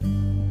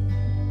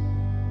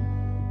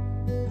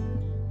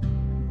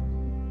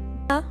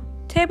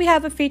Today we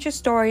have a feature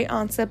story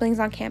on siblings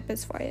on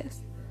campus for you.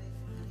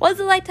 What is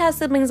it like to have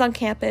siblings on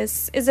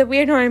campus? Is it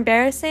weird or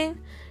embarrassing?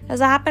 Does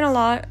it happen a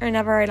lot or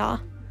never at all?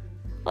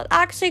 Well, it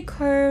actually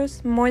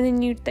occurs more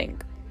than you'd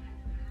think.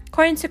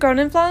 According to Grown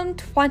and Flown,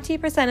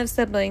 20% of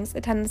siblings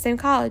attend the same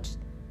college.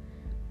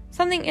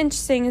 Something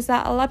interesting is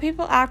that a lot of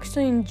people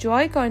actually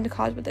enjoy going to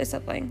college with their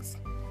siblings.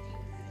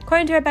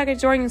 According to Rebecca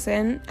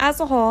Jorgensen,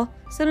 as a whole,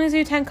 siblings who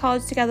attend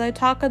college together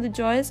talk of the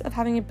joys of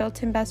having a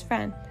built-in best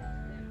friend.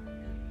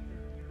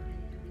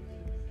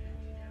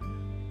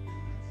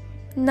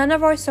 None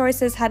of our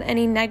sources had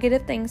any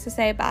negative things to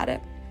say about it.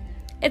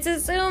 It's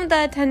assumed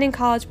that attending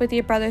college with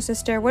your brother or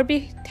sister would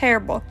be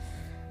terrible.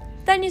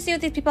 Then you see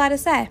what these people had to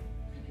say.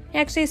 He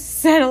actually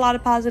said a lot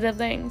of positive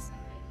things.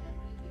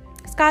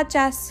 Scott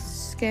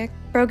Jaskic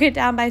broke it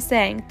down by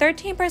saying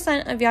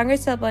 13% of younger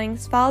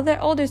siblings follow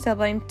their older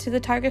sibling to the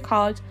target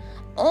college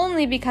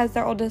only because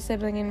their older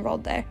sibling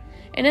enrolled there,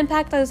 an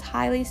impact that is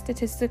highly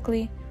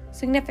statistically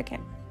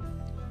significant.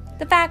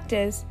 The fact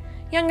is,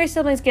 younger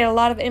siblings get a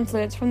lot of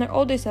influence from their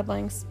older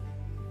siblings.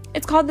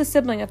 It's called the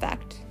sibling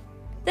effect.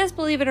 This,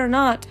 believe it or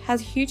not,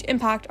 has a huge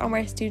impact on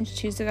where students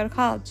choose to go to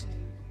college.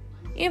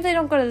 Even if they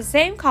don't go to the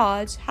same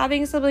college,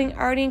 having a sibling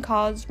already in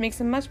college makes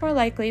it much more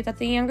likely that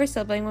the younger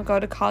sibling will go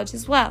to college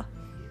as well.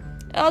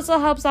 It also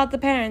helps out the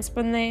parents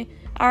when they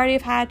already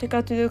have had to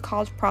go through the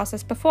college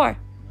process before.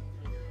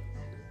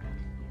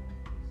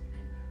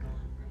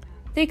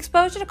 The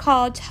exposure to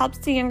college helps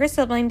the younger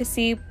sibling to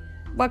see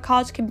what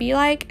college can be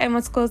like and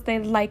what schools they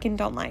like and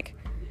don't like.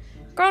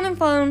 Grown and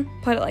Flown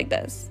put it like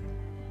this.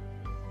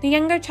 The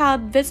younger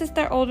child visits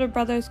their older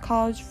brother's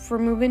college for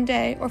move-in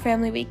day or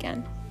family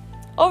weekend.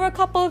 Over a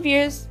couple of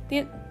years,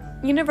 the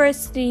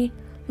university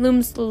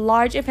looms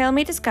large in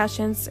family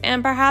discussions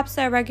and perhaps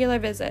their regular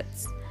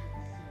visits.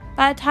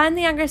 By the time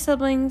the younger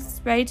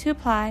sibling's ready to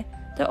apply,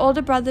 their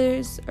older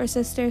brother's or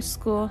sister's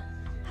school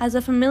has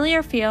a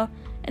familiar feel,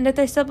 and if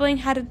their sibling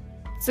had a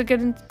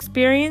good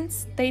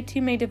experience, they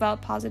too may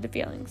develop positive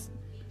feelings.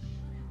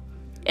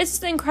 It's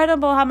just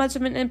incredible how much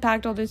of an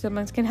impact older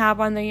siblings can have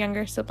on their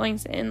younger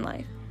siblings in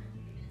life.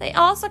 They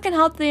also can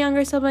help the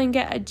younger sibling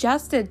get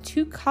adjusted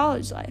to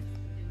college life.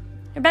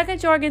 Rebecca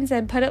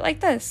Jorgensen put it like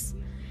this.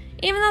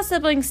 Even though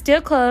siblings steal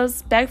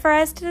clothes, beg for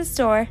ice to the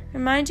store,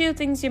 remind you of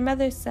things your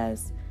mother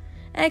says,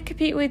 and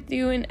compete with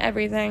you in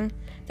everything,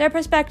 their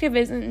perspective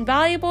is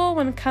invaluable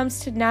when it comes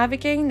to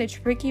navigating the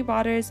tricky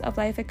waters of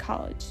life at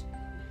college.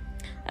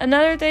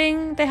 Another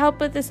thing they help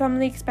with is some of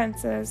the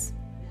expenses.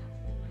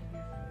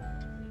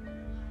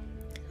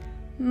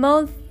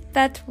 Mo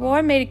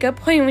Fetvor made a good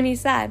point when he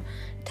said,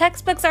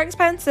 textbooks are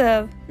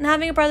expensive, and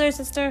having a brother or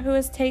sister who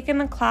has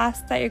taken a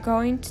class that you're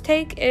going to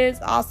take is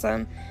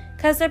awesome,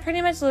 because they're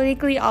pretty much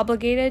legally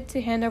obligated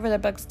to hand over their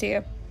books to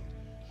you.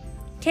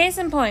 Case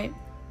in point,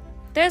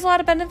 there's a lot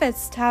of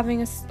benefits to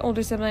having an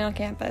older sibling on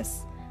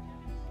campus.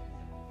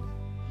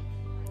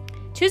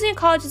 Choosing a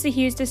college is a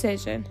huge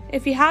decision.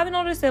 If you have an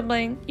older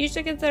sibling, you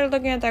should consider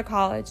looking at their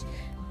college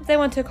if they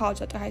went to college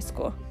after high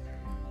school.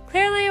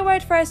 Clearly it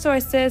worked for our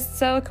sources,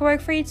 so it could work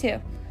for you too.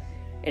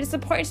 It is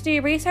important to do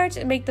your research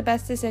and make the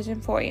best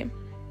decision for you.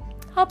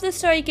 Hope this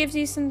story gives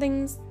you some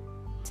things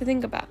to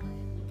think about.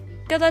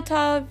 Good luck to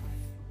all of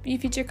you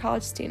future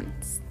college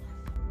students.